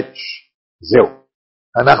זהו.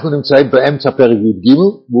 אנחנו נמצאים באמצע פרק י"ג,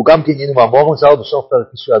 והוא גם כן הנה מהמורם ז"ל בסוף פרק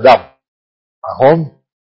כיסוי אדם. נכון?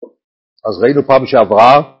 אז ראינו פעם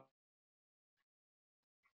שעברה,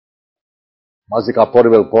 מה זה נקרא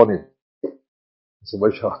פונים אל פונים? זאת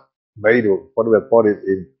אומרת שראינו פונים אל פונים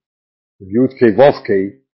עם י' ק' ו' ק'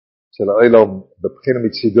 של האילום בבחינה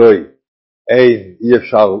מצידוי, אי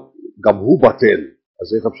אפשר, גם הוא בטל, אז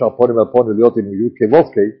איך אפשר פונים אל פונים להיות עם י' ק'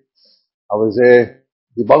 ו' ק', אבל זה,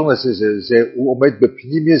 דיברנו על זה, הוא עומד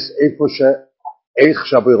בפנימיוס איפה איך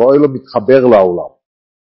שהבורא לא מתחבר לעולם.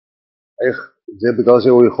 איך, זה בגלל זה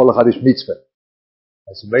הוא יכול לחדש מצווה.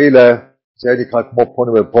 אז מילא זה נקרא כמו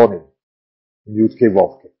פונים אל פונים, עם י' ק'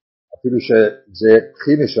 ו' ק'. אפילו שזה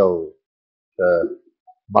בחינה שלו,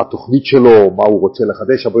 מה התוכנית שלו, מה הוא רוצה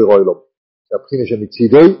לחדש הבורא לא. זה הבחינה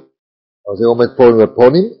שמצידוי, אז זה עומד פונים אל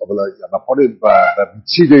פונים, אבל הפונים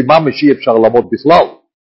בצידוי ממש אי אפשר לעמוד בכלל.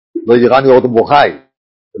 לא יראני עוד מוחי,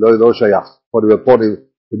 זה לא שייך, פונים אל פונים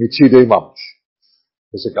ומצידוי ממש.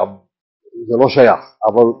 וזה גם, זה לא שייך,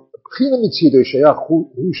 אבל בחינה מצידוי שייך,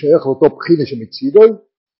 הוא שייך לאותו בחינה שמצידוי,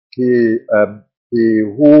 כי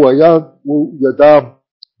הוא ידע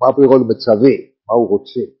מה הבורא מצווה, מה הוא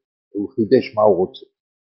רוצה, הוא חידש מה הוא רוצה.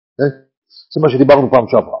 זה מה שדיברנו פעם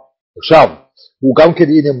שעברה. עכשיו, הוא גם כן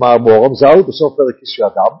הנה מהמורם ז"ל בסוף פרק כיסוי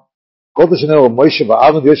אדם, כל מה שנאמר במוישה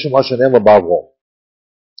ואהרון ויש מה שנאמר באברום.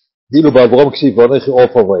 דילו באברום כסיב ואנכי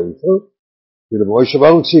עופר ואיפר, דילו במוישה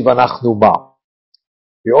ואהרון כסיב ואנחנו מה.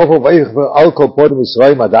 ועופר ואיפר על כל פונים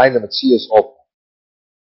ישראל עדיין למציאס עופר.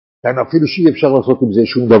 כאן אפילו שאי אפשר לעשות עם זה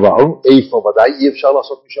שום דבר, איפר ודאי אי אפשר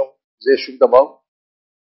לעשות משום זה שום דבר,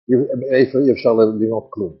 איפר אי אפשר לבנות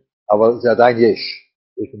כלום, אבל זה עדיין יש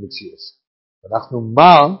במציאס. אנחנו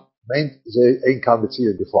מה, זה אין כאן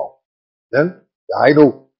מציאס בכלל. דהיינו,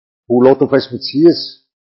 הוא לא תופס מציאס,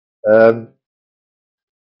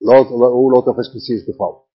 הוא לא תופס מציאס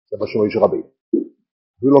בכלל, זה מה שמשה רבינו.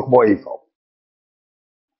 הוא לא כמו איפר.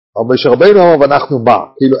 אבל משה רבינו אמר ואנחנו מה,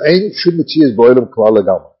 כאילו אין שום מציאס בעולם כבר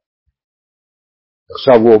לגמרי.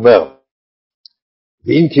 עכשיו הוא אומר,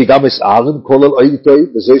 ואם כי גם es אהרן כולל אוידתוי,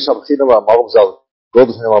 וזה סמכינה ואמרם ז"ל,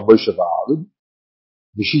 גודל שנאמר משה ואהרן,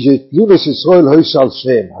 ושיזה תלונס ישראל הויסה על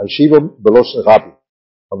שניהם, הישיבם בלושן רבי,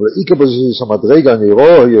 אבל איקה בזה המדרגה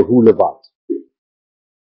נראו יהוא לבד.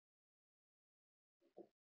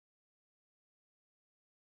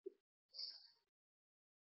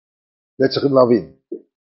 זה צריכים להבין,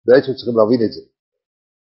 בעצם צריכים להבין את זה.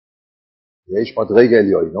 יש מדרגה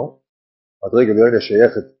עליונה, מדרגה עליונה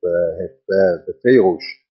שייכת בפירוש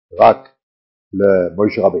רק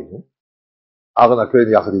למשה רבינו, אהרן הכהן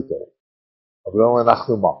יחד איתו, אבל לא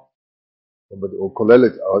אנחנו מה, הוא כולל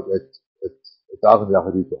את אהרן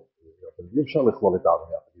יחד איתו, אבל אי אפשר לכלול את אהרן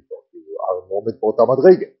יחד איתו, כי אהרן לא עומד באותה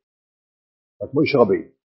מדרגה, רק משה רבינו,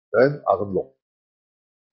 כן? אהרן לא.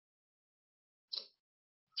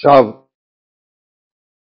 עכשיו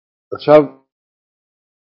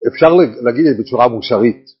אפשר להגיד את זה בצורה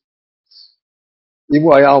מוסרית, אם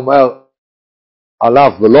הוא היה אומר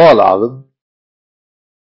עליו ולא על אהרן,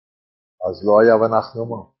 אז לא היה ואנחנו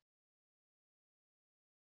מה,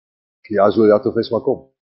 כי אז הוא היה תופס מקום.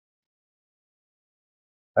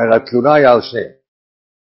 התלונה היה על שניהם,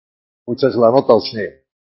 הוא צריך לענות על שניהם,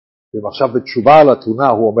 ואם עכשיו בתשובה על התלונה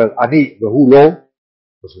הוא אומר אני והוא לא,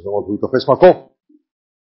 אז זאת אומרת הוא תופס מקום,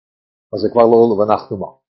 אז זה כבר לא ואנחנו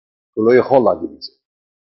מה, הוא לא יכול להגיד את זה.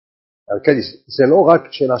 זה לא רק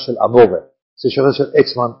שאלה של אנובה, זה שאלה של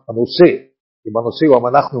עצם הנושא, אם הנושא הוא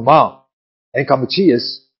אנחנו מה, אין כאן מציאס,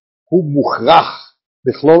 הוא מוכרח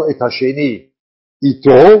לכלול את השני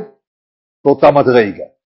איתו באותה מדרגה.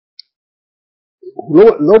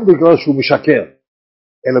 לא בגלל שהוא משקר,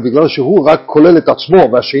 אלא בגלל שהוא רק כולל את עצמו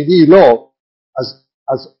והשני לא,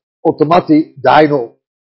 אז אוטומטי דהיינו,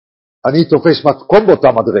 אני תופס מקום באותה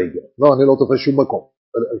מדרגה, לא, אני לא תופס שום מקום.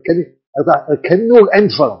 כן נור אין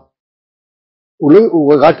דברים.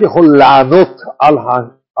 הוא רק יכול לענות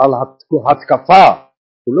על התקפה,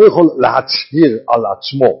 הוא לא יכול להצהיר על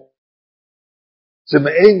עצמו. זה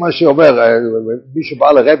מעין מה שאומר, מי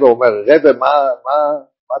שבא לרבא אומר, רבא מה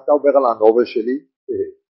אתה אומר על הנובה שלי?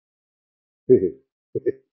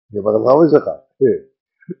 אני אומר על הנובה שלך,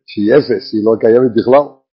 שהיא אפס, היא לא קיימת בכלל.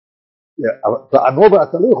 והנובה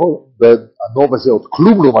אתה לא יכול, והנובה זה עוד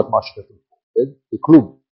כלום לעומת מה שכתוב, זה כלום.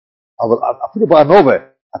 אבל אפילו בהנובה,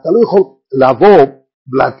 אתה לא יכול לבוא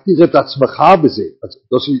ולהגדיר את עצמך בזה,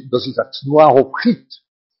 זאת התנועה ההופכית.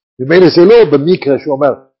 ומילא זה לא במקרה שהוא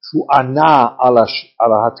אומר שהוא ענה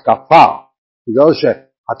על ההתקפה, בגלל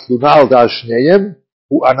שהתלונה על דעת שניהם,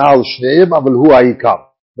 הוא ענה על שניהם, אבל הוא העיקר.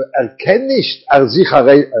 וארקנישט ארזיך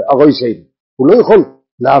הרויסאים, הוא לא יכול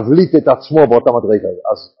להבליט את עצמו באותה מדרגה,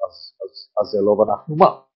 אז זה לא ואנחנו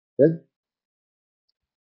מה, כן?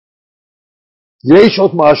 יש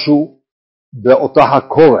עוד משהו באותה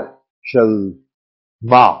הקורא של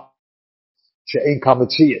מה, שאין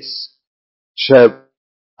כמציאס,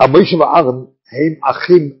 שהמוישה ואהרן הם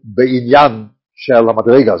אחים בעניין של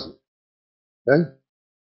המדרגה הזו. כן?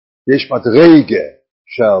 יש מדרגה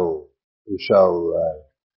של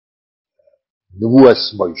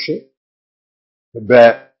נבואס מוישה,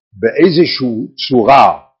 באיזושהי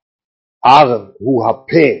צורה אהרן הוא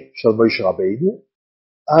הפה של מוישה רבינו,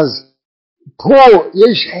 אז פה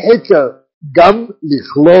יש חקר גם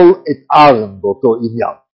לכלול את אהרן באותו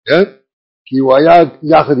עניין, כן? כי הוא היה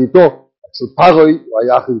יחד איתו, אצל פרוי הוא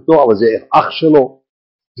היה יחד איתו, אבל זה אח שלו.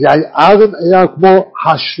 אהרן היה כמו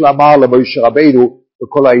השלמה למוישה רבינו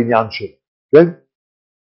בכל העניין שלו, כן?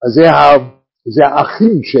 אז זה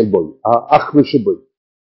האחים של בוי, האח ושבוי.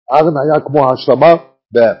 אהרן היה כמו השלמה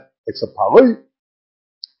אצל פרוי,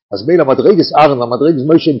 אז בין המדרגס אהרן למדרגס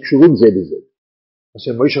מוישה הם קשורים זה בזה. אז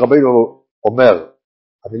מוישה רבינו אומר,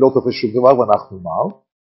 אני לא תופס שום דבר ואנחנו מה,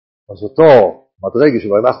 אז אותו מדרגס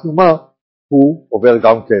ואנחנו מה, הוא עובר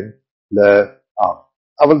גם כן לאהרן.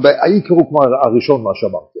 אבל העיקר הוא כמו הראשון מה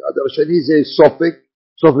שאמרתי. השני זה סופק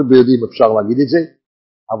ביודעים אפשר להגיד את זה,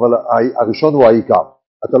 אבל הראשון הוא העיקר.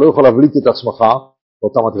 אתה לא יכול להבליט את עצמך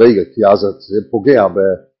באותה מדרגה, כי אז זה פוגע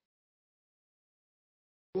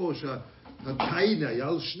שהטיינה היה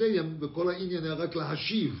על שניהם וכל העניין היה רק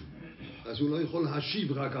להשיב, אז הוא לא יכול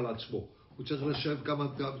להשיב רק על עצמו, הוא צריך לשב גם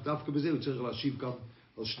דווקא בזה, הוא צריך להשיב גם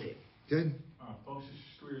על שניהם, כן? הפרשה של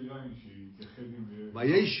שטוי היין שהתייחד עם... מה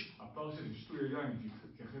יש? הפרשה של שטוי היין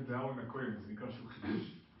שהתייחד לאהרון הכהן, זה נקרא שהוא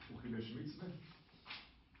חידש מצווה?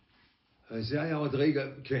 זה היה מדרגה,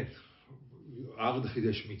 כן, אהרון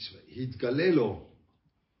חידש מצווה, התגלה לו,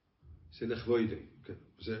 זה לכבודי, כן.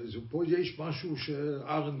 פה יש משהו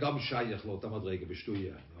שאהרון גם שייך לאותה מדרגה בשטוי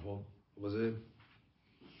יין, נכון? אבל זה...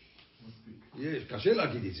 יש, קשה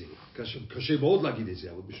להגיד את זה, קשה מאוד להגיד את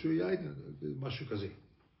זה, אבל בשטוי יין, משהו כזה.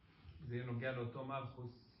 זה נוגע לאותו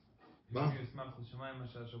מלכוס. מה? מלכוס שמיים מה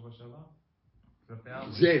שהיה שבוע שעבר?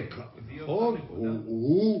 זה, נכון,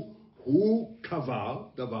 הוא קבע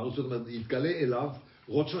דבר, זאת אומרת, יתגלה אליו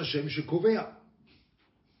רוצה השם שקובע.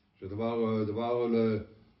 זה דבר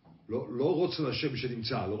לא רוצה השם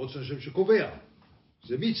שנמצא, לא רוצה השם שקובע.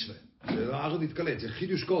 זה מצווה, זה אהרון יתגלה, זה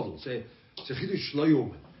חידוש גודל, זה חידוש לא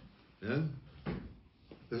יאומן.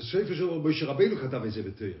 זה ספר של מוישה רבינו כתב את זה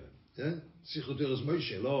בתורה. שיחת תורה אז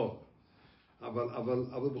מוישה, לא...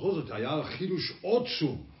 אבל בכל זאת היה חידוש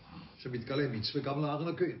עצום שמתגלה מצווה גם לאהרון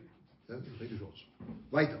הכהן. חידוש עצום.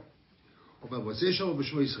 weiter. אומר, וזה שם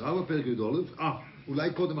בשמו ישראל בפרק י"א,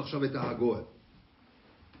 אולי קודם עכשיו את ההגוהל.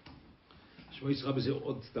 שמו ישראל בזה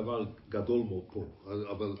עוד דבר גדול מאוד פה,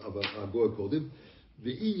 אבל ההגוהל קודם.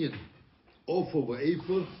 ועניין אופו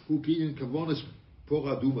ואיפה הוא כעניין כוונס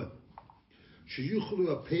פור אדומה.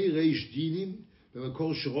 שיוכלו הפי ריש דינים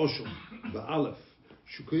במקור שרושם, באלף,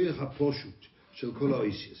 שכוח הפושוט של כל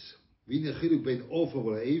האיסיס. והנה החילוק בין אופו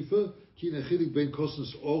ולאיפה, כי הנה החילוק בין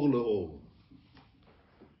קוסנס אור לאור.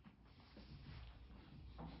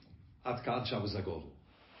 עד כאן שם זה גודל.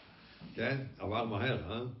 כן? עבר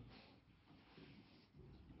מהר,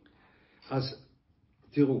 אז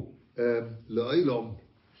תראו,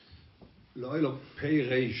 לאילום פי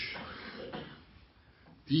ריש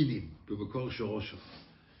דינים במקור שרושם.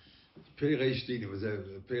 פי ריש דינים,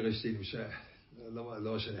 וזה פי ריש דינים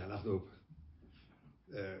לא משנה, אנחנו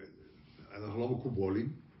לא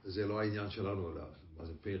מקובולים, זה לא העניין שלנו, מה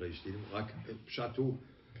זה פי ריש דינים, רק פשט הוא,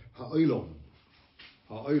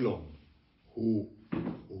 האילום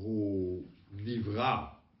הוא נברא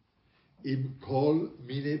עם כל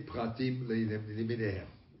מיני פרטים למיניהם.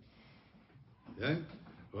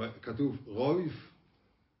 כתוב רויף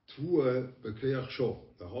תבואה בכיח שור,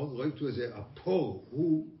 נכון? רויף תבואה זה הפור,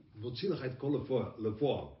 הוא מוציא לך את כל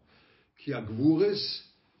לפועל. כי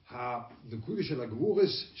הגבורס, הנקודה של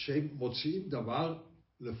הגבורס, שהם מוציאים דבר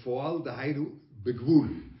לפועל, דהיינו בגבול.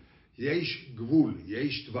 יש גבול,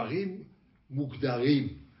 יש דברים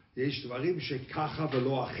מוגדרים, יש דברים שככה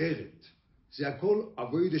ולא אחרת. זה הכל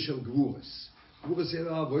עבודה של גבורס. גבורס זה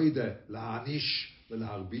לא עבודה להעניש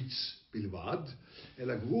ולהרביץ בלבד,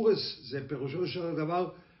 אלא גבורס זה פירושו של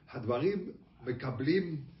הדבר, הדברים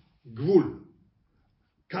מקבלים גבול.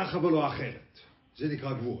 ככה ולא אחרת. זה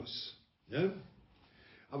נקרא גבורס.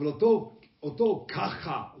 אבל אותו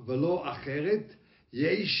ככה ולא אחרת,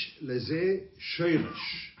 יש לזה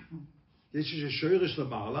שורש. יש לזה שורש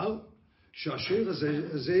למעלה, שהשורש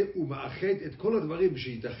הזה הוא מאחד את כל הדברים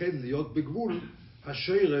שייתכן להיות בגבול,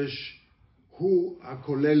 השורש הוא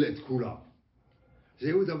הכולל את כולם.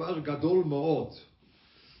 זהו דבר גדול מאוד.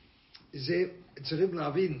 זה צריכים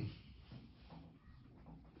להבין.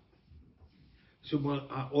 זאת אומרת,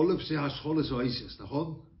 האולף זה השכולס האיסיס,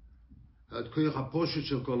 נכון? הכוח הפושט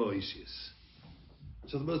של כל האיסיס.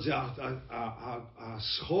 זאת אומרת, זה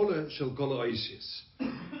השכולה של כל האיסיס.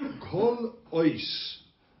 כל אויס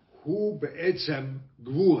הוא בעצם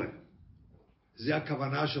גבורה. זה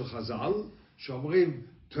הכוונה של חז"ל, שאומרים,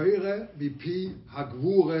 תורה מפי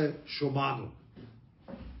הגבורה שומענו.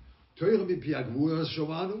 תורה מפי הגבורה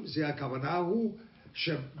שומענו, זה הכוונה הוא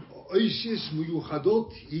שאויסיס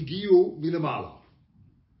מיוחדות הגיעו מלמעלה.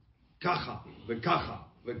 ככה וככה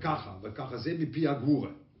וככה וככה, זה מפי הגבורה.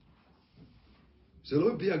 זה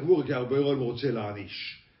לא מפי הגבורה כי הרבה רוב רוצה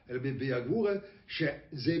להעניש, אלא מפי הגבורה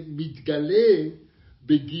שזה מתגלה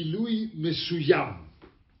בגילוי מסוים.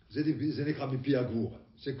 זה נקרא מפי הגבורה,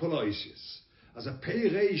 זה כל האויסיס. אז הפי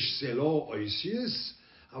ריש זה לא אויסיס,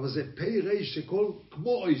 אבל זה פי ריש זה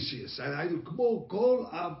כמו אויסיס, כמו כל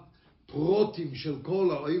הפרוטים של כל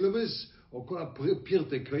האילמס, או כל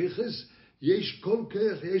הפרטי כיחס, יש כל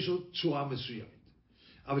כיח, יש לו צורה מסוימת.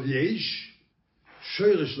 אבל יש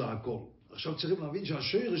שורש להכל. עכשיו צריכים להבין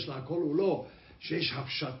שהשורש להכל הוא לא שיש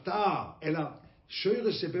הפשטה, אלא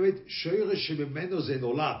שורש זה באמת שורש שממנו זה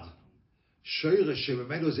נולד. שורש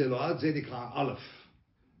שממנו זה נולד, זה נקרא א'.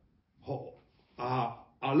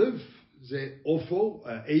 האלף זה אופו,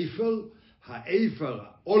 איפר, האיפר,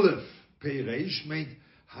 אולף, פירש, מיינט,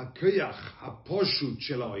 הכיח הפושוט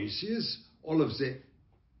של האויסיס, אולף זה,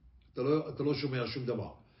 אתה לא שומע שום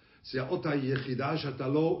דבר. זה האות היחידה שאתה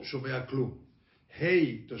לא שומע כלום.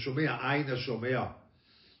 היי, אתה שומע, עין השומע,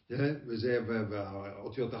 וזה,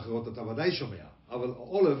 והאותיות האחרות אתה ודאי שומע, אבל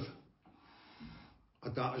אולף,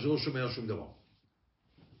 אתה לא שומע שום דבר.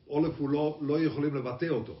 אולף הוא לא יכולים לבטא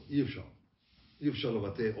אותו, אי אפשר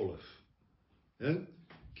לבטא אולף.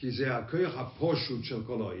 כי זה הכוח הפושוט של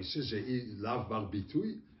כל האיסס, זה לאו בר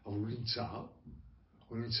ביטוי, אבל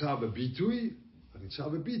הוא נמצא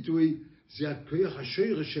בביטוי, זה הכוח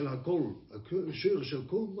השורש של הכל, השורש של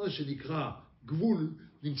כל מה שנקרא גבול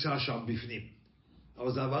נמצא שם בפנים. אבל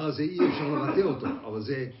הדבר הזה אי אפשר לבטא אותו, אבל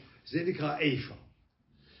זה נקרא איפה.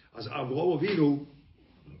 אז אברהם אבינו,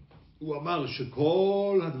 הוא אמר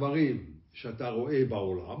שכל הדברים שאתה רואה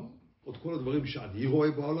בעולם, עוד כל הדברים שאני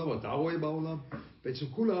רואה בעולם, אתה רואה בעולם, בעצם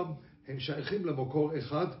כולם הם שייכים למקור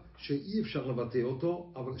אחד שאי אפשר לבטא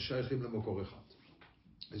אותו, אבל שייכים למקור אחד.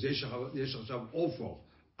 אז יש עכשיו אופו,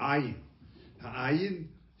 עין. העין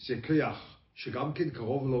זה כיח שגם כן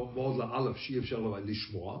קרוב מאוד לאלף שאי אפשר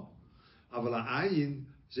לשמוע, אבל העין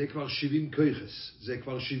זה כבר 70 כיחס, זה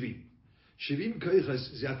כבר 70. 70 כיחס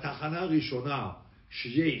זה התחנה הראשונה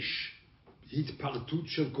שיש התפרטות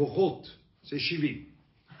של כוחות, זה 70.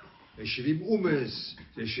 זה 70 אומס,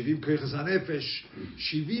 זה 70 כיחס הנפש,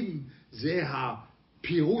 70 זה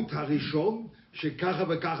הפירוט הראשון שככה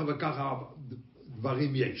וככה וככה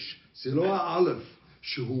דברים יש. זה לא האלף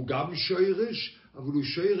שהוא גם שורש, אבל הוא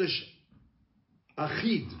שורש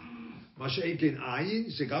אחיד. מה שאין כן עין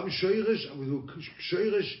זה גם שורש, אבל הוא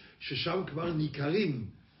שורש ששם כבר ניכרים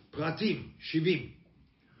פרטים, 70.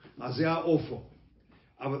 אז זה האופו.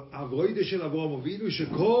 אבל הברייתא של אברהם אבינו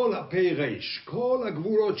שכל הפירש, כל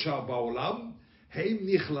הגבולות שבעולם, הם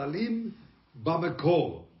נכללים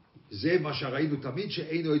במקור. זה מה שראינו תמיד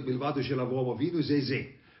שאין עוד מלבדו של אברהם אבינו, זה.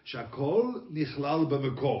 שהכל נכלל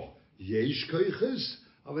במקור. יש כיחס,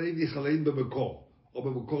 אבל הם נכללים במקור. או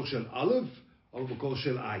במקור של א', או במקור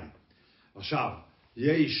של עין. עכשיו,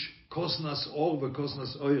 יש קוסנס אור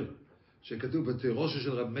וקוסנס אויר. שכתוב בתירושו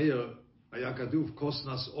של רב מאיר, היה כתוב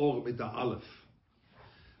קוסנס אור mit האלף.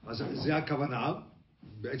 אז זה הכוונה,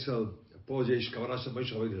 בעצם פה יש כוונה של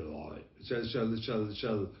משה רבינו,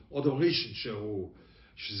 של אודו ראשון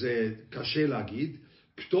שזה קשה להגיד,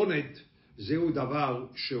 קטונת זהו דבר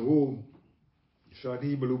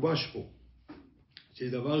שאני מלובש פה, זה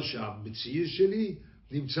דבר שהמציאות שלי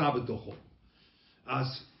נמצא בתוכו. אז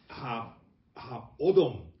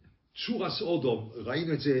האודום, צורס אודום,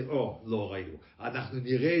 ראינו את זה, לא ראינו, אנחנו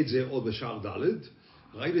נראה את זה עוד בשער ד',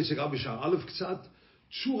 ראינו את זה גם בשער א' קצת,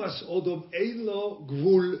 צורס אודום אין לו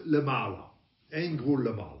גבול למעלה, אין גבול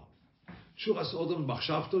למעלה. צורס אודום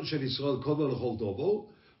מחשבתון של ישראל קודם לכל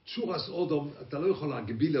טובו, צורס אודום אתה לא יכול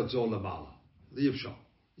להגביל את זה למעלה, אי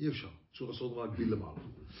אפשר, צורס אודום להגביל למעלה.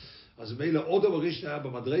 אז מילא אודום הראשון היה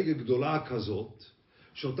במדרגה גדולה כזאת,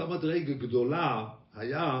 שאותה מדרגה גדולה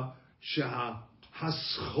היה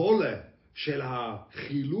שהסחולה של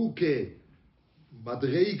החילוקי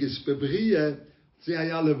מדרגס בבריאה, זה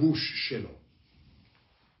היה לבוש שלו.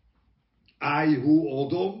 הוא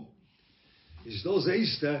אודום,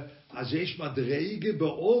 אז יש מדרגה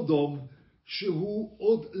באודום שהוא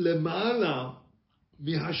עוד למעלה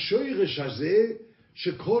מהשורש הזה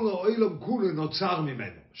שכל העולם כולו נוצר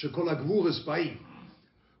ממנו, שכל הגבורס באים.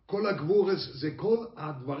 כל הגבורס זה כל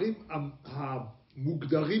הדברים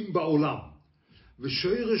המוגדרים בעולם.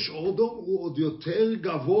 ושורש אודום הוא עוד יותר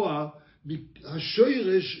גבוה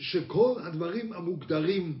מהשורש שכל הדברים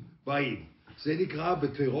המוגדרים באים. זה נקרא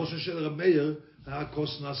בתירושו של רב מאיר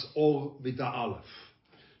הקוסנס אור מיטה א',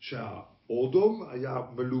 שהאודום היה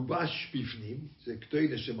מלובש בפנים, זה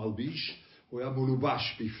קטוינה שמלביש, הוא היה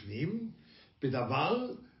מלובש בפנים,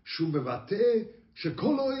 בדבר שהוא מבטא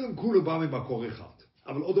שכל העולם כולו בא ממקור אחד.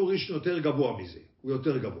 אבל אודום ראשון יותר גבוה מזה, הוא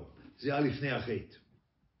יותר גבוה. זה היה לפני החטא.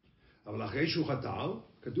 אבל אחרי שהוא חטא,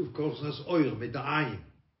 כתוב קוסנס אור מיטה עין.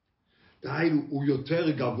 דהיינו, הוא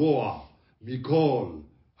יותר גבוה מכל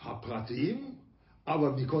הפרטים, אבל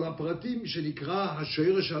מכל הפרטים שנקרא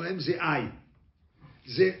השורש שלהם זה עין.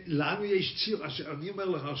 זה, לנו יש ציר, אני אומר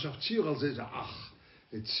לך עכשיו ציר על זה,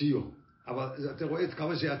 זה ציר. אבל אתה רואה את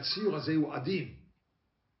כמה זה הציר הזה הוא עדין.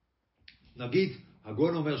 נגיד,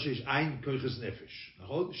 הגאון אומר שיש עין כוחס נפש,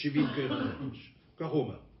 נכון? 70 כוחס נפש. כך הוא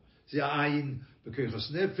אומר. זה העין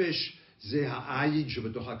בכוחס נפש, זה העין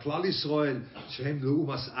שבתוך הכלל ישראל, שהם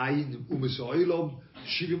לאומס עין אומס אוילום,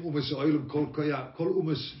 70 אומס אוילום,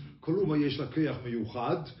 כל אומה יש לה כוח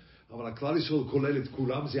מיוחד, אבל הכלל ישראל כולל את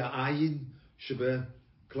כולם, זה העין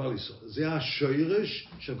שבכלל ישראל. זה השורש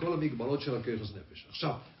של כל המגבלות של הכוחס נפש.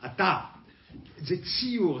 עכשיו, אתה, זה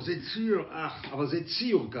ציור, אבל זה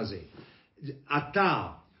ציור כזה.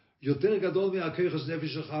 אתה יותר גדול מהכוחס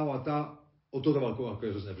נפש שלך, או אתה אותו דבר כמו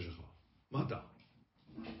הכוחס נפש שלך? מה אתה?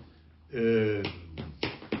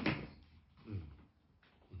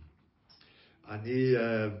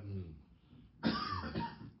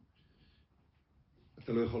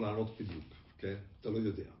 אתה לא יכול לענות בדיוק, כן? אתה לא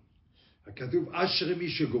יודע. כתוב, אשרי מי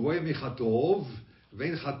שגבוה מחטוב,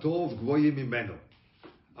 ואין חטוב גבוה ממנו.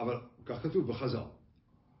 אבל, כך כתוב בחז"ל.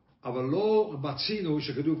 אבל לא מצינו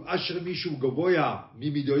שכתוב, אשרי מי שהוא גבוה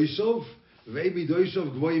ממידויסוב, ואין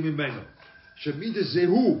מידויסוב גבוה ממנו. שמידה זה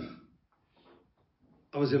הוא,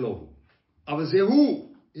 אבל זה לא הוא. אבל זה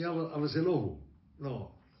הוא, אבל זה לא הוא.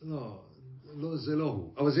 לא, זה לא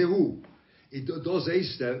הוא. אבל זה הוא. Das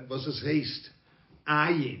ist, was es heißt,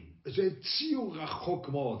 עין. זה ציור רחוק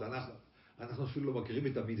מאוד. אנחנו אפילו לא מכירים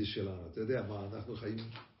את המידה שלנו. אתה יודע מה, אנחנו חיים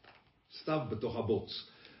סתם בתוך הבוץ.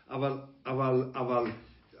 אבל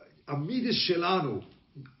המידה שלנו,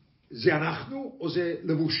 זה אנחנו או זה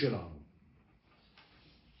לבוש שלנו?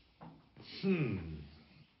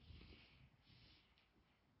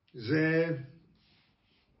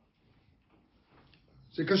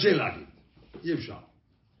 זה קשה להגיד, אי אפשר.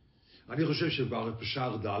 אני חושב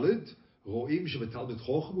שבשער ד' רואים שבתלמיד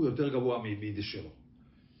חוכם הוא יותר גבוה ממידה שלו.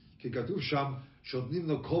 כי כתוב שם שנותנים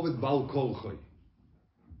לו כובד בעל כורחוי.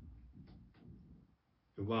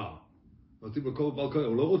 ומה? נותנים לו כובד בעל כורחוי,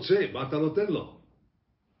 הוא לא רוצה, מה אתה נותן לו?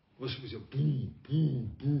 משהו מזה,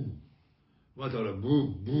 בום. מה אתה אומר,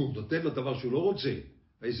 בום, נותן לו דבר שהוא לא רוצה.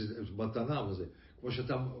 איזה מתנה וזה. כמו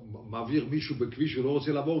שאתה מעביר מישהו בכביש, הוא לא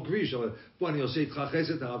רוצה לעבור כביש, אבל פה אני עושה איתך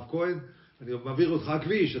חסד, הרב כהן, אני מעביר אותך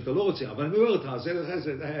כביש, אתה לא רוצה, אבל אני אומר אותך, עשה לך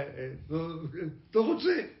חסד, לא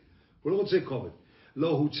רוצה, הוא לא רוצה כובד. לא,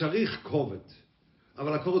 הוא צריך כובד,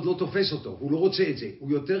 אבל הכובד לא תופס אותו, הוא לא רוצה את זה,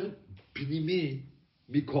 הוא יותר פנימי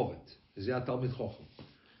מכובד, זה התלמיד חוכם.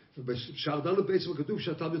 בשער ד' בעצם כתוב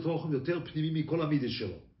שהתלמיד חוכם יותר פנימי מכל המידה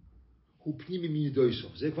שלו, הוא פנימי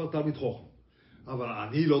מידויסוף, זה כבר תלמיד חוכם. אבל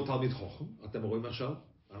אני לא תלמיד חוכם, אתם רואים עכשיו,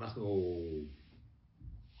 אנחנו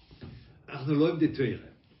לא עם דתירה,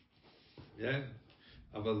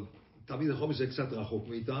 אבל תלמיד חוכם זה קצת רחוק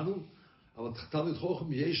מאיתנו, אבל תלמיד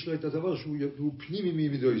חוכם יש לו את הדבר שהוא פנימי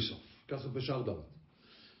מידויסוף, ככה בשער ד'.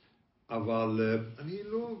 אבל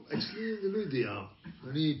אצלי אני לא יודע,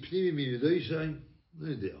 אני פנימי מידויסוף, לא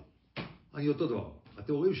יודע, אני אותו דבר.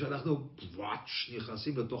 אתם רואים שאנחנו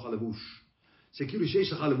נכנסים לתוך הלבוש, זה כאילו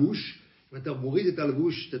שיש לך לבוש, אם אתה מוריד את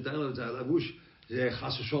הלבוש, תתאר לנו את הלבוש, זה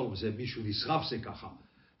חס ושלום, זה מישהו נשרף, זה ככה.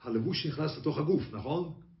 הלבוש נכנס לתוך הגוף,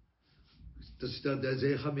 נכון?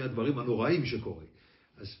 זה אחד מהדברים הנוראים שקורה.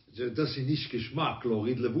 אז זה ניש כשמק,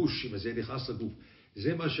 להוריד לבוש, אם זה נכנס לגוף.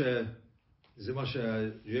 זה מה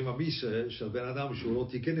שיהיה ממיס של בן אדם שהוא לא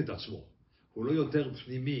תיקן את עצמו. הוא לא יותר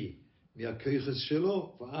פנימי מהכיחס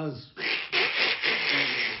שלו, ואז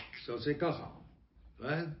זה עושה ככה. right?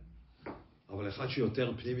 אבל אחד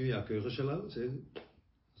שיותר פנימי מהכיחס שלנו,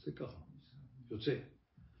 זה ככה. יוצא.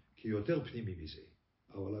 כי יותר פנימי מזה.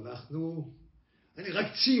 אבל אני רק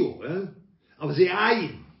ציור, אבל זה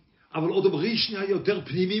עין. אבל עוד ראשון יותר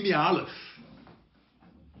פנימי מאלף.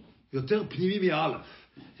 יותר פנימי מאלף.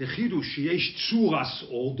 זה חידוש שיש צורס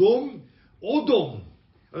אודום,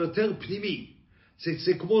 יותר פנימי.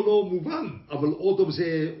 זה כמו לא מובן, אבל אודום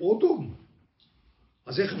זה אודום.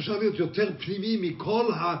 אז איך אפשר להיות יותר פנימי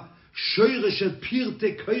שוירש של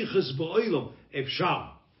פירטי כיחס באוילום, אפשר.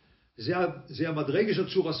 זה המדרגה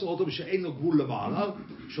של צור הסעודם שאין לו גבול למעלה,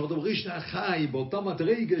 שעוד אומרים שני החיים באותה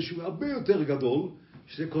מדרגה שהוא הרבה יותר גדול,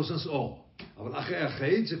 שזה קוסנס אור. אבל אחרי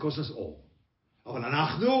החיים זה קוסנס אור. אבל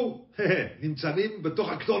אנחנו נמצאים בתוך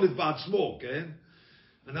הקטולת בעצמו, כן?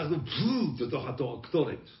 אנחנו בתוך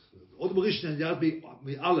הקטולת. עוד אומרים שני ירד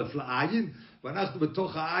מאלף לעין, ואנחנו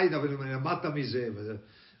בתוך העין, אבל למטה מזה, וזה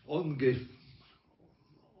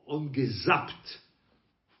ungezappt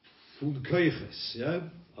von כיחס,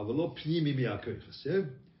 אבל לא פנימי מהכיחס.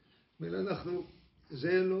 אנחנו,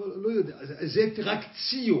 זה לא יודע, זה רק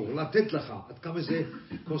ציור לתת לך עד כמה זה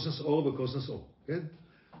קוסנס אור וקוסנס אור, כן?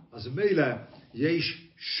 אז מילא יש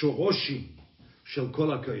שורשים של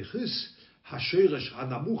כל הכיחס, השורש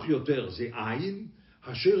הנמוך יותר זה עין,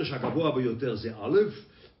 השורש הגבוה ביותר זה א',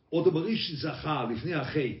 עוד המריש זכה לפני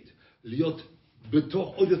החטא להיות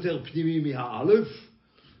בתוך עוד יותר פנימי מהאלף,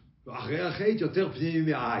 ואחרי החטא יותר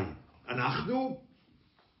פנימי מהעין. אנחנו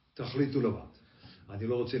תחליטו לבד. אני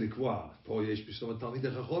לא רוצה לקבוע, פה יש פסומת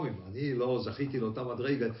תלמידי חכמים, אני לא זכיתי לאותה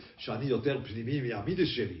מדרגה שאני יותר פנימי מהמידס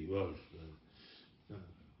שלי.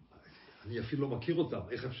 אני אפילו לא מכיר אותם,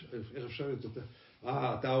 איך אפשר להיות יותר?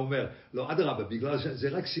 אתה אומר, לא, אדרבה, בגלל שזה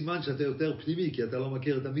רק סימן שאתה יותר פנימי, כי אתה לא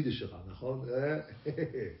מכיר את המידס שלך, נכון?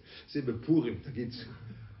 זה בפורים, תגיד,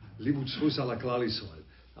 לימוד זכוס על הכלל ישראל.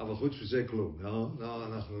 אבל חוץ מזה כלום, לא,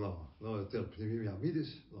 אנחנו לא יותר פנימי מהמידס,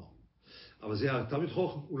 לא. אבל זה תלמיד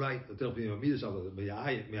חוכם, אולי יותר פנימי מהמידס, אבל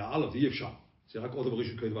מהאלף אי אפשר. זה רק עוד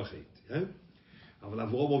ראשון כהן וחטא. אבל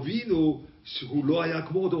אברהם אבינו, הוא לא היה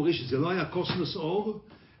כמו עוד ראשון, זה לא היה קוסמוס אור,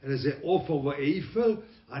 אלא זה אופר ואיפר,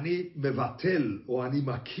 אני מבטל, או אני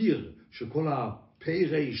מכיר, שכל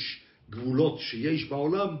הפרש גבולות שיש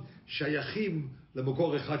בעולם, שייכים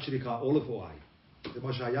למקור אחד שנקרא אולף או עין. זה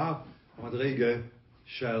מה שהיה המדרגה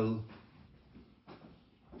של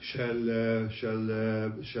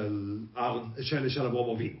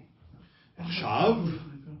אברהם אבינו. עכשיו,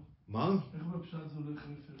 מה? איך בפשט זה הולך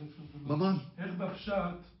רפר? מה? איך בפשט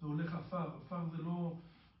זה הולך עפר? עפר זה לא...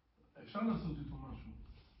 אפשר לעשות איתו משהו.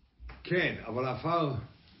 כן, אבל עפר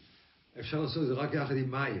אפשר לעשות את זה רק יחד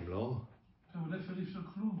עם מים, לא? אבל אפר אי אפשר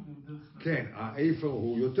כלום. כן, האפר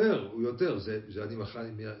הוא יותר, זה אני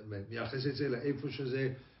מייחס את זה לאפר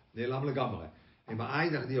שזה נעלם לגמרי. עם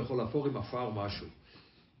העין אני יכול להפור עם עפר משהו.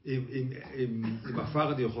 עם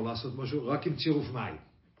עפר אני יכול לעשות משהו רק עם צירוף מים.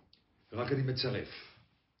 רק אני מצרף.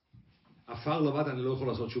 עפר לבד אני לא יכול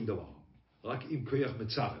לעשות שום דבר. רק עם כוח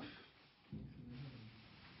מצרף.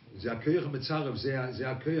 זה הכוח מצרף,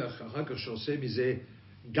 זה הכוח אחר כך שעושה מזה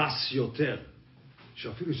גס יותר.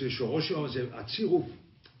 שאפילו ששורש זה הצירוף.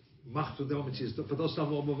 מחת ודבר מציז, פתוס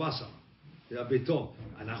תעבור בבשר. זה הבטון.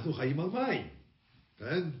 אנחנו חיים על מים.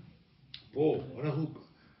 כן? פה,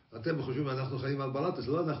 אתם חושבים אנחנו חיים על בלטס,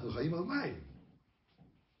 לא, אנחנו חיים על מים.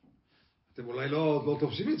 אתם אולי לא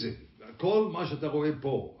תופסים את זה. כל מה שאתה רואה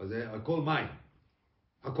פה, זה הכל מים.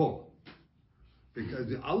 הכל.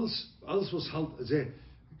 alles was halt,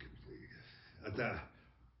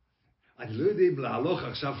 אני לא יודע אם להלוך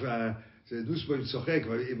עכשיו, זה נוסבוים צוחק,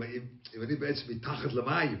 אם אני בעצם מתחת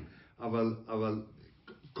למים, אבל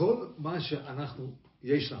כל מה שאנחנו,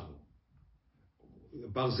 יש לנו,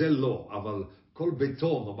 ברזל לא, אבל כל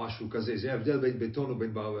בטון או משהו כזה, זה ההבדל בין בטון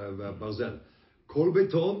ובין ברזל. כל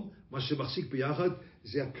בטון, מה שמחזיק ביחד,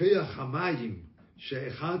 זה הכוח המים,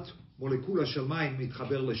 שאחד מולקולה של מים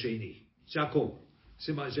מתחבר לשני. זה הכל.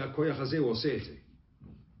 זה הכוח הזה, הוא עושה את זה.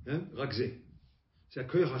 רק זה. זה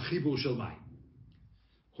הכוח החיבור של מים.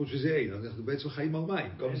 חוץ מזה אין, אנחנו בעצם חיים על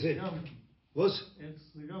מים, גם זה. עץ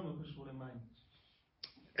זה גם לא קשור למים.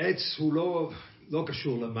 עץ הוא לא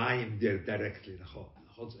קשור למים דירקטלי, נכון,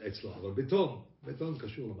 עץ לא, אבל בטון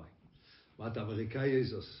קשור למים. מה אתה אמריקאי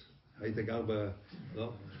איזוס? היית גר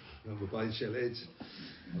גם בבית של עץ,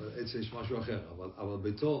 אבל עץ יש משהו אחר, אבל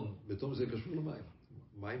בטון זה קשור למים.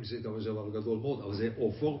 מים זה דבר גדול מאוד, אבל זה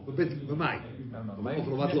אופור במים.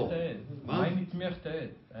 אופור לבד לא. מים מצמיח את העץ.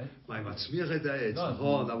 מים מצמיח את העץ,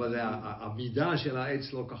 נכון, אבל המידה של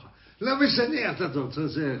העץ לא ככה. לא משנה, אתה רוצה,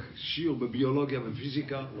 זה שיעור בביולוגיה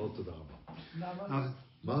ופיזיקה, לא תודה רבה.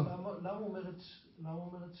 למה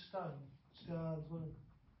אומרת שתיים? שתי הדברים.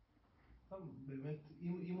 באמת,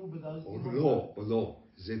 אם הוא בדרך... לא,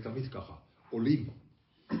 זה תמיד ככה. עולים.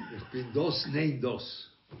 Ich bin dos, nein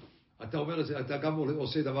dos. אתה אומר את זה, אתה גם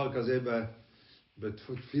עושה דבר כזה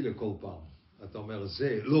בתפילה כל פעם. אתה אומר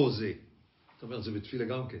זה, לא זה. אתה אומר זה בתפילה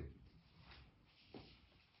גם כן.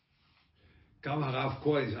 גם הרב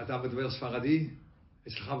כהן, אתה מדבר ספרדי?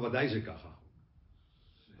 אצלך ודאי זה ככה.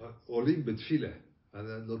 עולים בתפילה.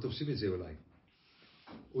 לא תופסים את זה אולי.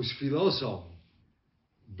 וספילוסום,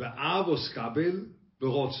 באבוס קבל,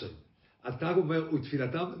 ברוצן. אתה אומר,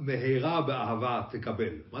 ותפילתם מהרה באהבה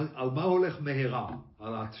תקבל. על מה הולך מהרה?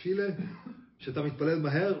 על התפילה? שאתה מתפלל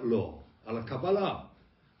מהר? לא. על הקבלה.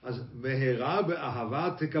 אז מהרה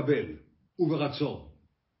באהבה תקבל, וברצון.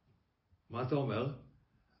 מה אתה אומר?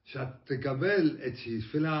 שאתה תקבל את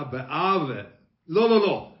התפילה באהבה.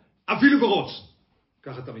 לא. אפילו ברוצן.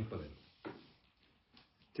 ככה אתה מתפלל.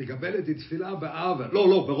 תקבל את התפילה באהבה.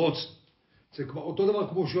 לא, ברוצן. זה אותו דבר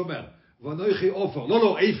כמו שאומר. ואנוכי עופר.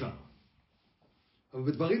 לא, איפר.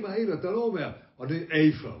 אבל בדברים האלה אתה לא אומר, אני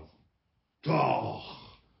איפר.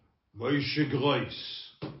 טוח. מוישה גרויס.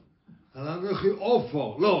 אנוכי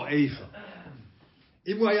עופר. לא, איפר.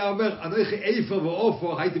 אם הוא היה אומר, אנוכי איפר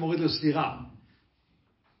ועופר, הייתי מוריד לו סתירה.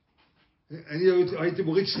 אני הייתי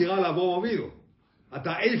מוריד סתירה לאברהם אבינו.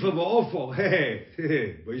 אתה איפר ועופר.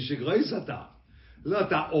 מוישה גרויס אתה. לא,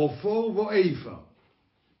 אתה עופר ואיפר.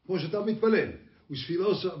 כמו שאתה מתפלל.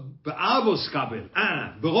 ושפילו באבוס קבל.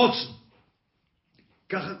 ברוצן.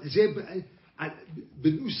 ככה, זה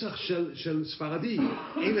בנוסח של ספרדי,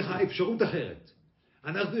 אין לך אפשרות אחרת.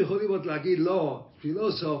 אנחנו יכולים עוד להגיד, לא,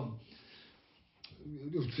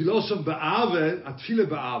 תפילוסום באהבה, התפילה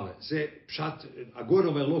באהבה, זה פשט, הגאון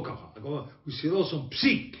אומר לא ככה, הגאון אומר, תפילוסום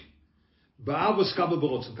פסיק, באהבה סקבל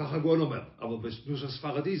ברוצן, ככה הגאון אומר, אבל בנוסח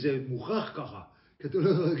ספרדי זה מוכרח ככה, כי אתה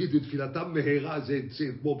לא להגיד, תפילתם מהירה, זה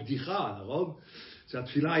כמו בדיחה, נכון? זה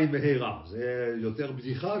התפילה היא מהירה, זה יותר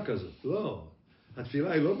בדיחה כזאת, לא.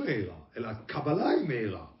 התפילה היא לא מהירה, אלא הקבלה היא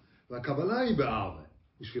מהירה, והקבלה היא באהבה,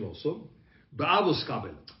 בשביל עושום, באהבה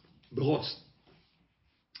סקבל, ברוצן.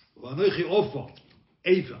 ואנוכי עופר,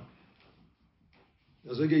 איפה.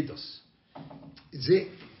 אז זה גייטס. זה,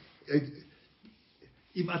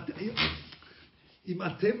 אם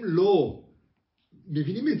אתם לא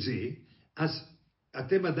מבינים את זה, אז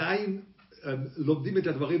אתם עדיין לומדים את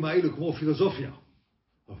הדברים האלו כמו פילוסופיה.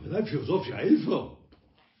 אבל פילוסופיה, איפה?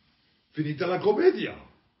 פינית על הקומדיה.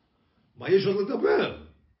 מה יש עוד לדבר?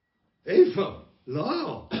 איפה?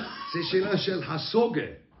 לא. זה שאלה של הסוגה.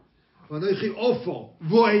 ואנוכי עופר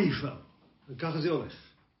ואיפה. וככה זה הולך.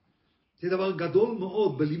 זה דבר גדול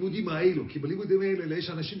מאוד בלימודים האלו. כי בלימודים האלה יש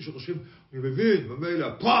אנשים שחושבים, אני מבין, ממילא,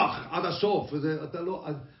 פח, עד הסוף. אתה לא,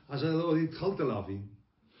 אז לא התחלת להבין.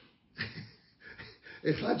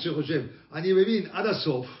 אחד שחושב, אני מבין עד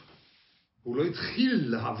הסוף, הוא לא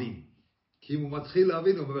התחיל להבין. כי אם הוא מתחיל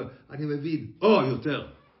להבין, הוא אומר, אני מבין, או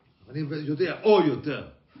יותר. אני יודע, או יותר.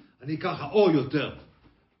 אני ככה, או יותר.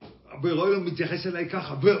 ברואי לא מתייחס אליי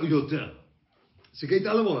ככה, ויותר. זה geht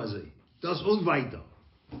allemaal הזה. Das und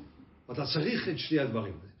weiter. אתה צריך את שני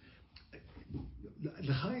הדברים.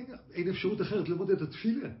 לך אין אפשרות אחרת ללמוד את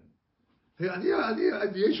התפילה.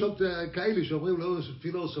 יש עוד כאלה שאומרים, לא,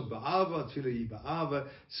 תפילה עושה באהבה, התפילה היא באהבה,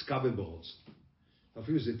 סקבל ברוצן.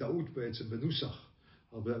 אפילו זה טעות בעצם בנוסח.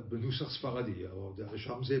 בנוסח ספרדי,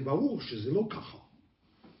 שם זה ברור שזה לא ככה.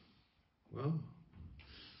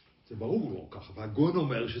 זה ברור לא ככה, והגאון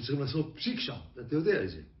אומר שצריכים לעשות פסיק שם, אתה יודע את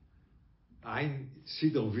זה. אין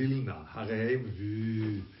סידר וילנה, הרי הם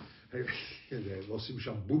עושים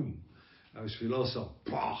שם בום, בשביל לא עושה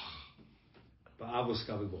פח, באבו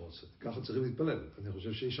סקבל ברוצן. ככה צריכים להתפלל, אני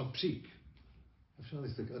חושב שיש שם פסיק. אפשר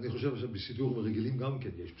להסתכל, אני חושב שבסידור ורגילים גם כן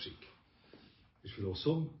יש פסיק. בשביל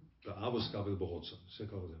עושים, באבו סקבל ברוצן, זה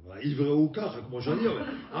קורה זה. והעברה הוא ככה, כמו שאני אומר.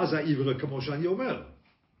 אז העברה כמו שאני אומר.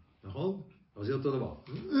 נכון? אבל זה אותו דבר.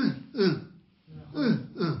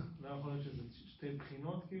 לא יכול להיות שזה שתי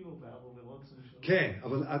בחינות כאילו, באבו ורוצן? כן,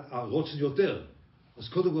 אבל הרוצן יותר. אז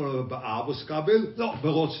קודם כל באבו סקבל, לא,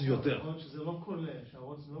 ברוצן יותר. יכול להיות שזה לא כולל,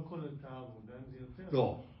 שהרוצן לא כולל את האבו, גם זה יותר.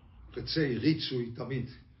 לא, רצי, ריצוי תמיד.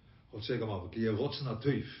 רוצה גם אבו, כי יהיה רוצן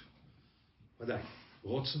הטויף. ודאי.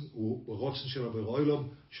 רוצן הוא רוצן של הברוילום,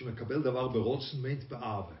 שמקבל דבר ברוצן מיינט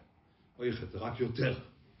באהבה. אויכת, רק יותר.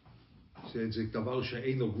 זה דבר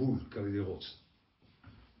שאין לו גבול כדי רוצן.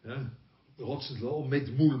 רוצן לא עומד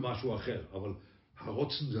מול משהו אחר, אבל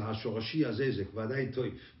הרוצן השורשי הזה זה ודאי טוב.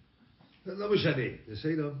 זה לא משנה, זה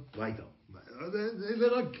סדר, weiter. זה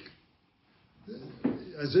רק...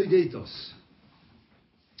 אז זה גייטוס.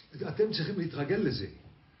 אתם צריכים להתרגל לזה.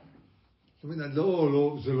 זאת אומרת,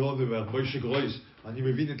 לא, זה לא דבר, מוישה גרויס, אני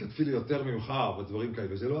מבין את התפילה יותר ממך ודברים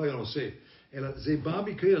כאלה, זה לא היה נושא, אלא זה בא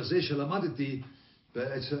מכך זה שלמדתי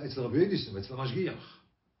אצל רבי ידיסון, אצל המשגיח,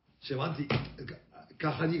 שהבנתי,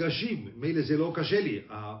 ככה ניגשים, מילא זה לא קשה לי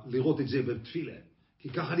לראות את זה בתפילה, כי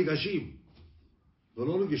ככה ניגשים,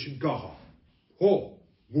 ולא ניגשים ככה,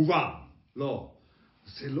 מובן, לא,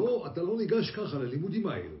 זה לא, אתה לא ניגש ככה ללימודים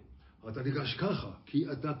האלו, אתה ניגש ככה,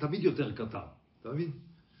 כי אתה תמיד יותר קטן, אתה מבין?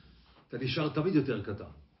 אתה נשאר תמיד יותר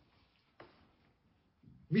קטן.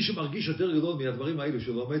 מי שמרגיש יותר גדול מהדברים האלו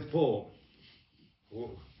שלומד פה,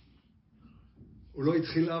 הוא לא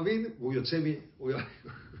התחיל להבין, והוא יוצא הוא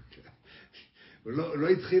לא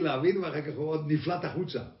התחיל להבין, ואחר כך הוא עוד נפלט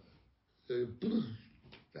החוצה.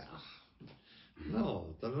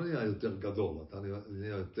 לא, אתה לא נהיה יותר גדול, אתה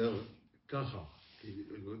נהיה יותר ככה.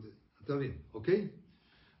 אתה מבין, אוקיי?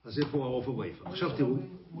 אז זה פה העוף ובעיפה. עכשיו תראו,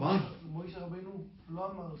 מה? מוישה רבינו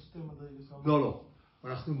לא אמר שתי מדרגות. לא.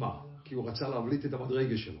 אנחנו מה? כי הוא רצה להבליט את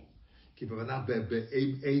המדרגה שלו. כי בבנה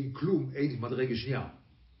אין כלום, אין מדרגה שנייה.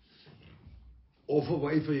 עוף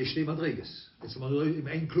ובעיפה יש שתי מדרגס. אם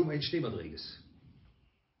אין כלום, אין שתי מדרגס.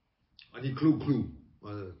 אני כלום.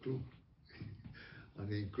 מה זה כלום?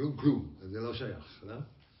 אני כלום. זה לא שייך, לא?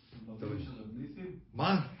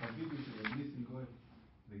 מה?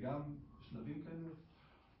 זה גם שלבים כאלה?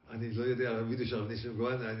 אני לא יודע, הווידאו של רב ניסים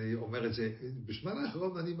גוהן, אני אומר את זה, בשמן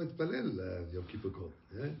האחרון אני מתפלל יום כיפור,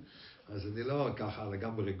 אז אני לא ככה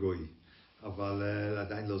לגמרי גוי, אבל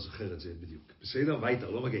עדיין לא זוכר את זה בדיוק. בסדר, וייטר,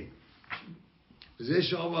 לא מגיע. וזה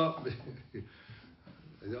שאומר,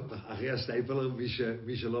 אחרי הסטייפלר,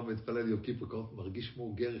 מי שלא מתפלל יום כיפור מרגיש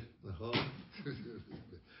כמו גר, נכון?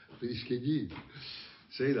 וישכני.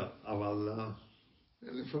 בסדר, אבל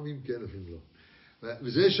לפעמים כן, לפעמים לא.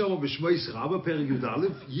 וזה שאומר בשמואס רבה פרק י"א,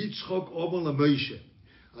 יצחק אומר למוישה,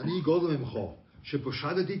 אני גודל ממך,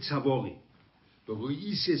 שפשטתי צבורי,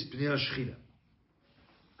 וראיתי את פני השכינה,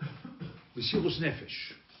 בסירוס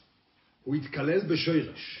נפש. הוא התקלל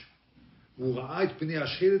בשורש, והוא ראה את פני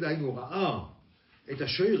השכינה, דהיינו הוא ראה את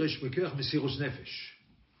השורש מכוח מסירוס נפש.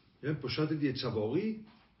 פשטתי את צבורי,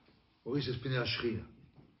 וראיתי את פני השכינה.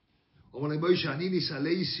 אומר למוישה, אני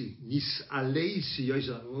נסעלייסי,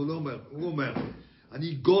 הוא אומר,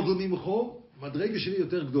 אני גודל ממך, מדרגה שלי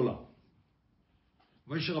יותר גדולה.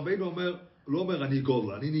 משה רבינו לא אומר אני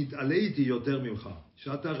גודל, אני נתעליתי יותר ממך.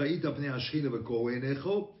 שאתה ראית פני השכינה וקוראו עיניך,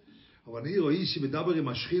 אבל אני ראיתי מדבר עם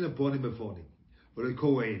השכינה פונים בפונים, ולא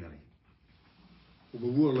קוראו עיניי.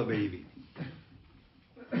 ובבור לבייבי.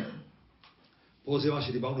 פה זה מה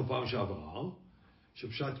שדיברנו פעם שעברה,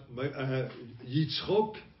 שפשט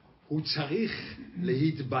יצחק הוא צריך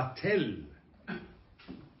להתבטל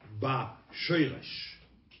בשורש.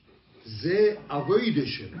 זה עבודה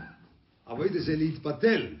שלו. עבודה זה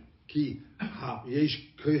להתבטל, כי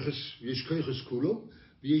יש כיחס כולו,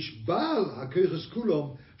 ויש בעל הכיחס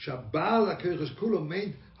כולו, שהבעל הכיחס כולו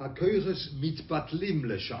מיין הכיחס מתבטלים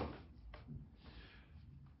לשם.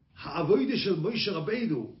 העבודה של משה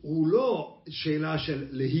רבינו הוא לא שאלה של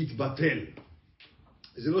להתבטל.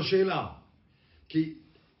 זה לא שאלה. כי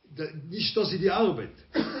nicht das die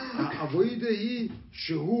Arbeit. העבודה היא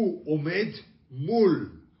שהוא עומד מול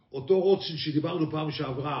אותו רוצן שדיברנו פעם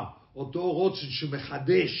שעברה, אותו רוצן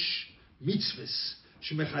שמחדש מצווס,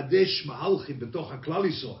 שמחדש מהלכים בתוך הכלל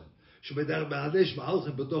ישראל, שמחדש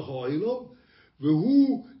מהלכים בתוך העולם,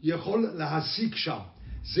 והוא יכול להשיג שם.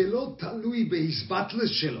 זה לא תלוי בהסבטלס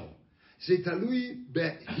שלו, זה תלוי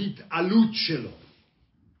בהתעלות שלו.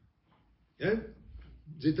 כן?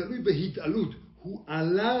 זה תלוי בהתעלות. הוא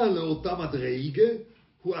עלה לאותה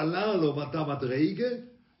מדרגה,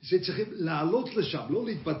 זה צריכים לעלות לשם, לא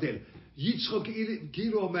להתבטל. יצחק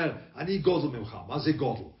כאילו אומר, אני גודל ממך. מה זה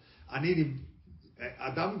גודל?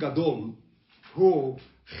 אדם גדול, הוא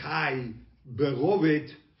חי ברובד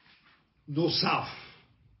נוסף.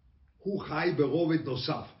 הוא חי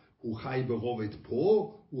ברובד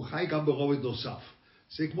פה, הוא חי גם ברובד נוסף.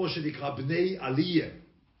 זה כמו שנקרא בני עלייה,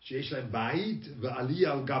 שיש להם בית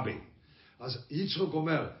ועלייה על גבי. אז יצחק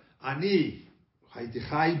אומר, אני הייתי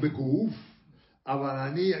חי בגוף, אבל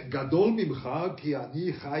אני גדול ממך, כי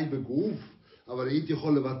אני חי בגוף, אבל הייתי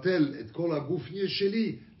יכול לבטל את כל הגוף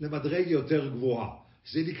שלי למדרגה יותר גבוהה.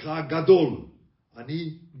 זה נקרא גדול.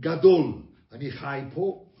 אני גדול. אני חי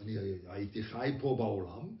פה, אני הייתי חי פה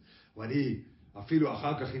בעולם, ואני אפילו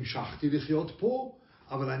אחר כך המשכתי לחיות פה,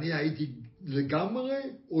 אבל אני הייתי לגמרי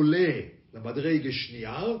עולה למדרגה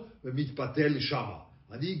שנייה ומתפתל שמה.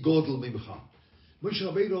 אני גודל ממך. משה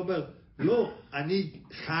רבינו אומר, לא, אני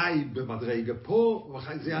חי במדרגה פה,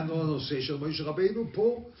 זה הנושא של משה רבינו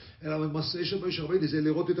פה, אלא הנושא של משה רבינו זה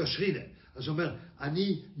לראות את השכינה. אז הוא אומר,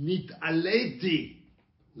 אני נתעליתי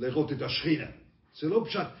לראות את השכינה. זה לא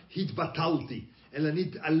פשוט התבטלתי, אלא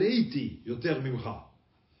נתעליתי יותר ממך.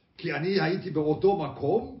 כי אני הייתי באותו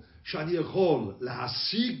מקום שאני יכול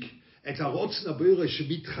להשיג את הרוצן הבריאה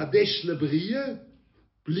שמתחדש לבריאה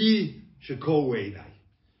בלי שקוראו עיניי.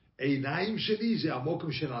 עיניים שלי זה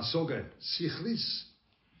המוקם של הסוגה, שכליס.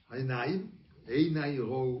 עיניי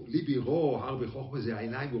רו, ליבי רו, הרבה חוכמה זה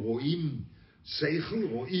העיניים רואים שכל,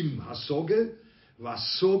 רואים הסוגה,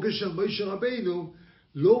 והסוגה של משה רבינו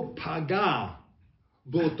לא פגע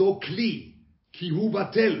באותו כלי, כי הוא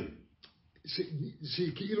בטל. זה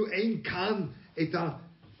כאילו אין כאן את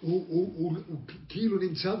הוא כאילו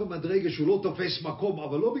נמצא במדרגה שהוא לא תופס מקום,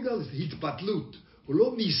 אבל לא בגלל התבטלות, הוא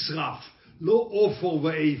לא נשרף, לא אופור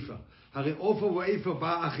ואיפה. הרי אופור ואיפה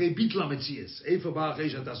בא אחרי ביטל המציאס, איפה בא אחרי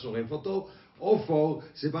שאתה שורף אותו, אופור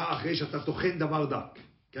זה בא אחרי שאתה טוחן דבר דק,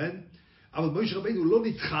 כן? אבל מוישה רבינו לא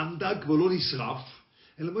נטחן דק ולא נשרף,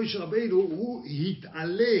 אלא מוישה רבינו הוא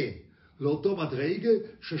התעלה לאותו מדרגה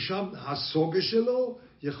ששם הסוגה שלו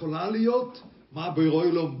יכולה להיות מה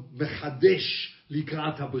ברוי לו מחדש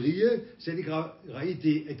לקראת הבריאה, זה נקרא,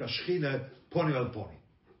 ראיתי את השכינה פונים על פונים.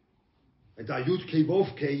 את היוד קי ווב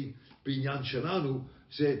קי בעניין שלנו,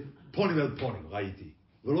 זה פונים על פונים, ראיתי.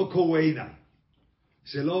 ולא קוראו עיניי.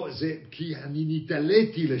 זה לא, זה, כי אני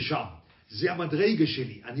נתעליתי לשם. זה המדרגה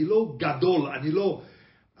שלי. אני לא גדול,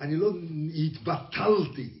 אני לא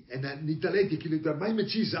התבטלתי. אני נתעליתי, כאילו, מה עם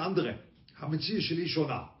מציאס זה אנדרה? המציאס שלי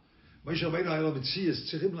שונה. מה שרבינו היה לו מציאס,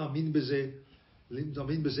 צריכים להאמין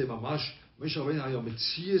בזה ממש. משה רבינו היה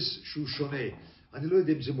מציאס שהוא שונה. אני לא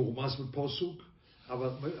יודע אם זה מורמז בפוסוק, אבל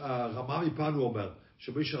הרמה מפן הוא אומר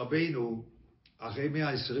שמשה רבינו אחרי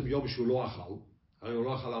 120 יום שהוא לא אכל, הרי הוא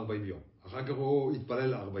לא אכל 40 יום. אחר כך הוא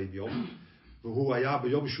התפלל 40 יום, והוא היה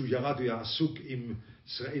ביום שהוא ירד, הוא היה עסוק עם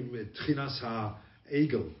תחינס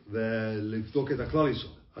העגל ולבדוק את הכלל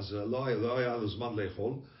יסוד. אז לא היה לו זמן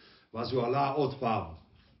לאכול, ואז הוא עלה עוד פעם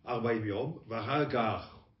 40 יום, ואחר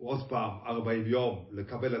כך עוד פעם 40 יום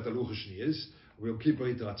לקבל את הלוח השניאס, וביום כיפר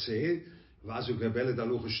התרצה, ואז הוא קבל את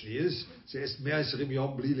הלוח השניאס, זה 120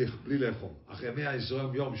 יום בלי לאכול. אחרי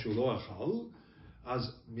 120 יום שהוא לא אכל,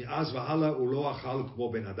 אז מאז והלאה הוא לא אכל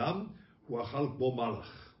כמו בן אדם, הוא אכל כמו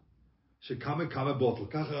מלאך, שכמה בוטל,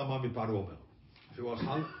 ככה רמה מפן הוא אומר. שהוא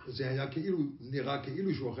אכל, זה היה כאילו, נראה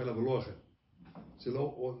כאילו שהוא אכל, אבל לא אכל.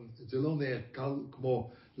 זה לא נראה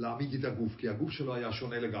כמו להעמיד את הגוף, כי הגוף שלו היה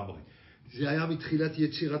שונה לגמרי. זה היה מתחילת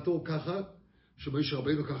יצירתו ככה, שמשה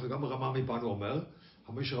רבינו ככה גם רמה מפן הוא אומר,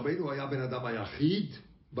 משה רבינו היה בן אדם היחיד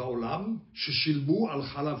בעולם ששילמו על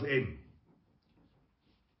חלב אם.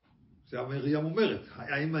 זה מרים אומרת,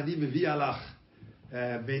 האם אני מביא עליך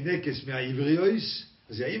מנקס מהעבריוס,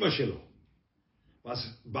 זה האמא שלו. ואז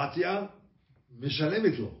בתיה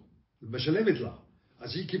משלמת לה.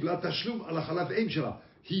 אז היא קיבלה תשלום על החלב אם שלה.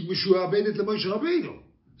 היא משועבדת למשה רבינו.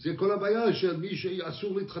 זה כל הבעיה של מי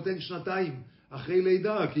שאסור להתחתן 2 אחרי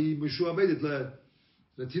לידה, כי היא משועבדת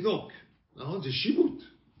לתינוק. נכון? זה שיבוט.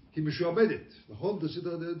 היא משועבדת. נכון?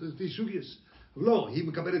 זה סוגייס. לא, היא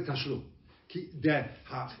מקבלת תשלום. כי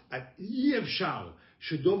אי אפשר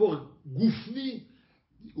שדובר גופני,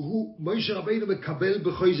 משה רבינו מקבל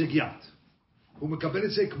בחויזק יד. הוא מקבל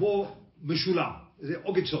את זה כמו משולם. זה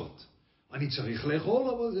אוגצות. אני צריך לאכול,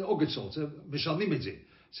 אבל זה אוגצות. משלמים את זה.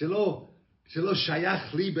 זה לא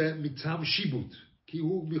שייך לי מטעם שיבוט, כי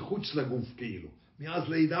הוא מחוץ לגוף כאילו. מאז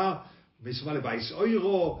לידה, מסמל לבייס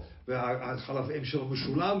אוירו, והחלב אם שלו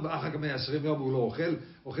משולם, ואחר כך 120 יום הוא לא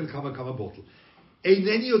אוכל כמה בוטל.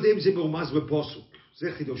 אינני יודע אם זה מרומז בפוסוק.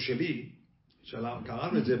 זה חידוש שלי,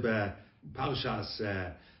 קראנו את זה בפרשס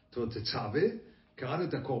תצווה, קראנו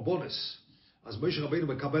את הקורבונס. אז משה רבינו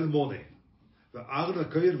מקבל מונה, וארון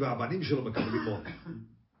הכהן והבנים שלו מקבלים מונה.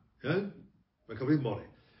 כן? מקבלים מונה.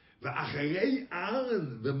 ואחרי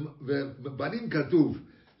ארון ובנים כתוב,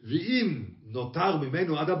 ואם נותר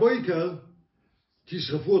ממנו עד הבויקר,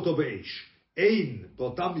 תשרפו אותו באש. אין,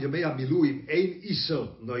 באותם ימי המילואים, אין איסר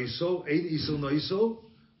נויסור,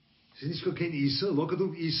 זה נזכר כן איסר, לא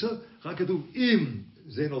כתוב איסר, רק כתוב אם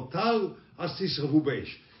זה נותר, אז תשרפו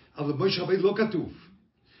באש. אבל משה רבינו לא כתוב.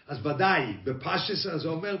 אז ודאי, בפשטס זה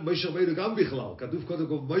אומר משה רבינו גם בכלל, כתוב קודם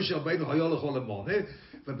כל, משה רבינו היה לכל המונה,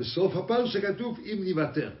 ובסוף הפרשה כתוב אם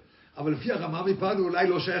נוותר. אבל לפי הרמה מפן הוא אולי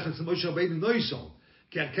לא שייך אצל משה רבינו נויסור,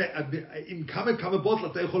 כי עם כמה בוטל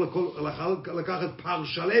אתה יכול לקחת פר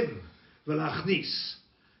שלם ולהכניס.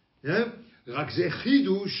 רק זה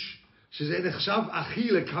חידוש שזה נחשב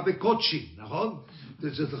אכילה כבקודשים, נכון?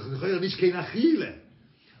 זה יכול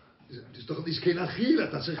נזכין אכילה.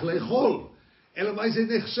 אתה צריך לאכול. אלא מה זה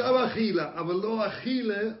נחשב אכילה, אבל לא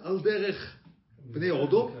אכילה על דרך בני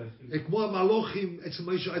הודו, כמו המלוכים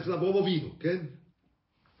אצל אברהם אבינו, כן?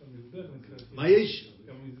 מה יש?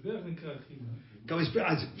 גם מזבח נקרא אכילה. גם מזבח,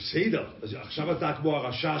 בסדר, עכשיו אתה כמו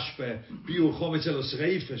הרשש בביור חומץ אל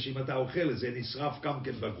השריפה, שאם אתה אוכל את זה נשרף גם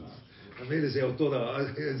כן בגוף. המילא זה אותו דבר,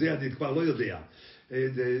 זה אני כבר לא יודע.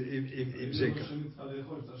 אם זה ככה.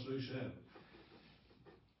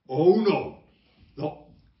 או לא.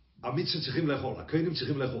 המצווה צריכים לאכול, הכהנים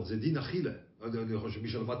צריכים לאכול, זה דין אכילה. אני חושב שמי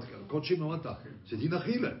שלמד קודשים למדת, זה דין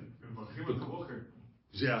אכילה.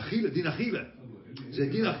 זה אכילה, דין אכילה. זה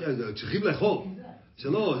דין אכילה, צריכים לאכול.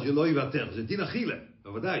 זה לא יוותר, זה דין אכילה,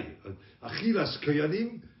 בוודאי. אכילס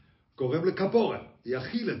כהנים גורם לכפורה, היא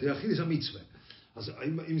אכילה זה המצווה. אז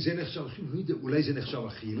אם זה נחשב אכילה, אולי זה נחשב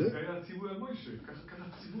אכילה? זה היה ציווי על מוישה, ככה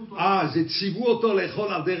ציוו אותו. זה ציוו אותו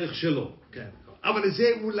לאכול על דרך שלו, כן. אבל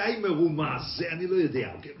זה אולי מרומז, זה אני לא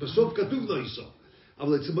יודע. בסוף כתוב נויסו,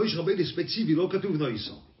 אבל אצל מוישה רבינו ספציפי לא כתוב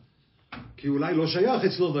נויסו. כי אולי לא שייך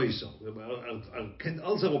אצלו נויסו. כן,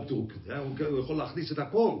 אל זה רוב דרוק, הוא יכול להכניס את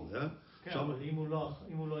הכל. כן, אבל אם הוא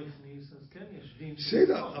לא הכניס, אז כן, יש דין.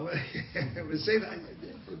 בסדר,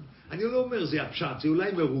 אני לא אומר זה הפשט, זה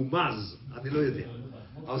אולי מרומז, אני לא יודע.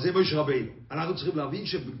 אבל זה מוישה רבינו. אנחנו צריכים להבין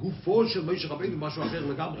שבגופו של מוישה רבינו משהו אחר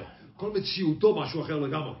לגמרי. כל מציאותו משהו אחר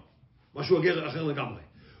לגמרי. משהו אחר לגמרי.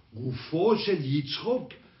 גופו של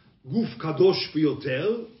יצחוק, גוף קדוש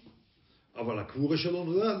ביותר, אבל הקבורה שלו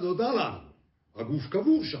נודע לנו. הגוף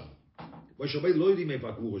קבור שם. מוישה רבינו לא יודעים איפה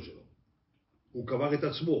הקבורה שלו. הוא קבר את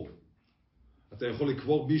עצמו. אתה יכול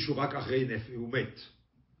לקבור מישהו רק אחרי הוא מת.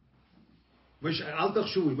 אל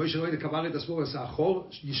תחשבו, מוישה רבינו קבר את עצמו ועשה אחור,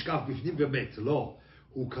 נשקף בפנים ומת. לא.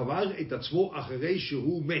 הוא קבר את עצמו אחרי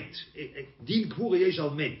שהוא מת. דין קבורה יש על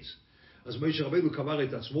מת. אז מוישה רבינו קבר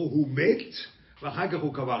את עצמו, הוא מת, ואחר כך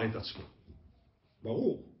הוא קבר את עצמו.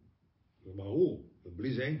 ברור. ברור.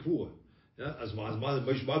 בלי זה אין קבורה. אז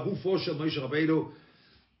מה גופו של מוישה רבינו?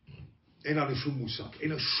 אין לנו שום מושג.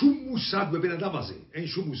 אין שום מושג בבן אדם הזה. אין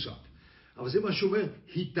שום מושג. אבל זה מה שאומר,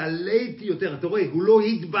 התעליתי יותר. אתה רואה, הוא לא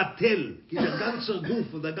התבטל. כי דגנצר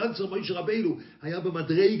גוף, דגנצר מוישה רבינו היה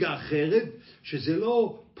במדרגה אחרת, שזה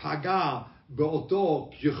לא פגע באותו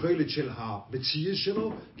יכולת של המציאות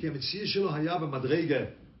שלו, כי המציאות שלו היה במדרגה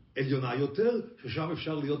עליונה יותר, ששם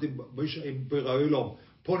אפשר להיות עם בראולם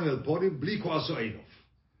פונים אל פונים, בלי כועס או עינוף.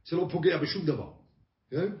 זה לא פוגע בשום דבר.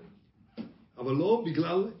 אבל לא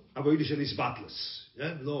בגלל עבודה של איסבטלס.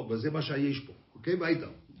 לא, וזה מה שיש פה. אוקיי? והייתה.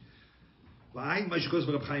 והעין מה שקורס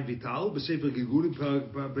ברב חיים ויטל, בספר גלגולים,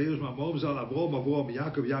 פרש מאמורים זה על אברהם,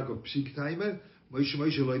 יעקב, פסיק טיימה, מוישה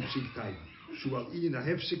לא פסיק טיימה. שהוא על עניין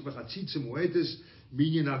ההפסק וחציצה מועטס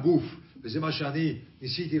מעניין הגוף. וזה מה שאני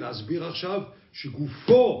ניסיתי להסביר עכשיו,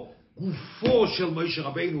 שגופו של מוישה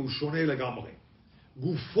רבינו הוא שונה לגמרי.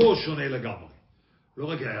 גופו שונה לגמרי. לא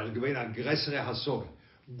רק בין הגרסרי הסוגה.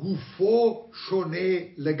 גופו שונה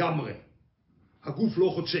לגמרי. הגוף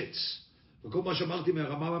לא חוצץ. וכל מה שאמרתי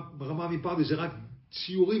ברמה מפרדי זה רק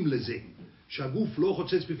ציורים לזה. שהגוף לא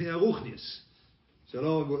חוצץ בפני הרוחניס.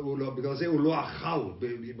 בגלל זה הוא לא אכל,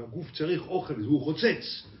 אם הגוף צריך אוכל, הוא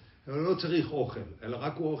חוצץ, אבל לא צריך אוכל, אלא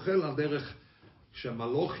רק הוא אוכל על דרך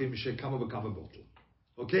שמלוכים שכמה וכמה בוטל.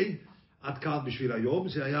 אוקיי? עד כאן בשביל היום,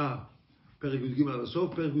 זה היה פרק י"ג עד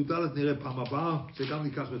הסוף, פרק י"ד נראה פעם הבאה, זה גם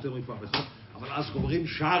ניקח יותר מפעם אחד, אבל אז אומרים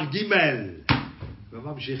שער ג'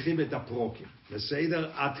 וממשיכים את הפרוקים.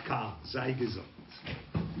 בסדר? עד כאן, זה גזות.